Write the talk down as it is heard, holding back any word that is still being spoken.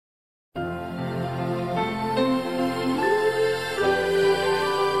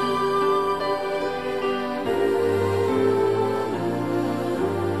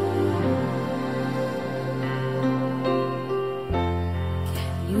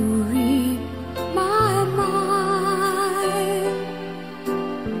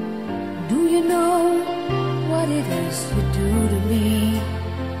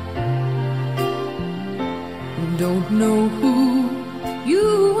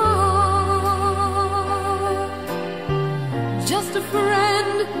a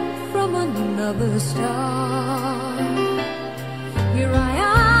friend from another star. Here I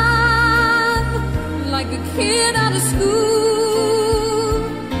am, like a kid out of school,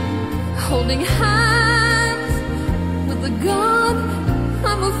 holding hands with a gun.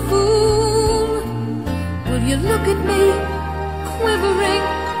 I'm a fool. Will you look at me, quivering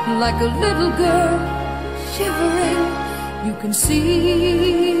like a little girl, shivering? You can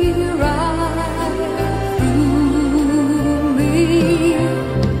see right through me.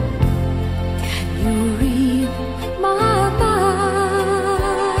 Can you read my mind?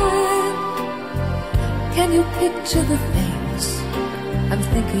 Can you picture the things I'm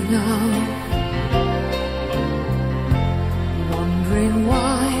thinking of? Wondering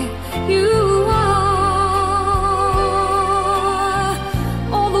why you are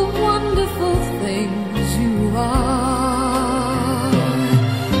all the wonderful things you are.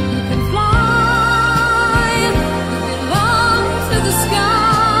 You can fly, you belong to the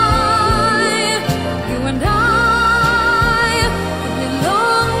sky. You and I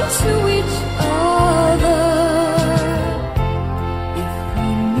belong to each other. If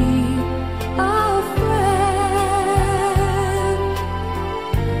you need a friend,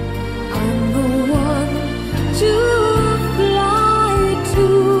 I'm the one to fly to.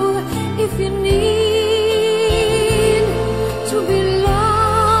 If you need to be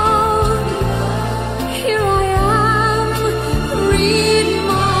loved, here I am, read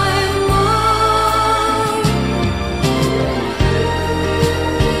my mind.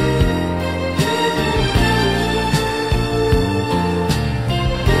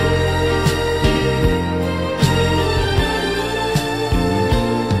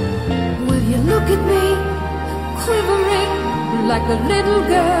 Will you look at me, quivering like a little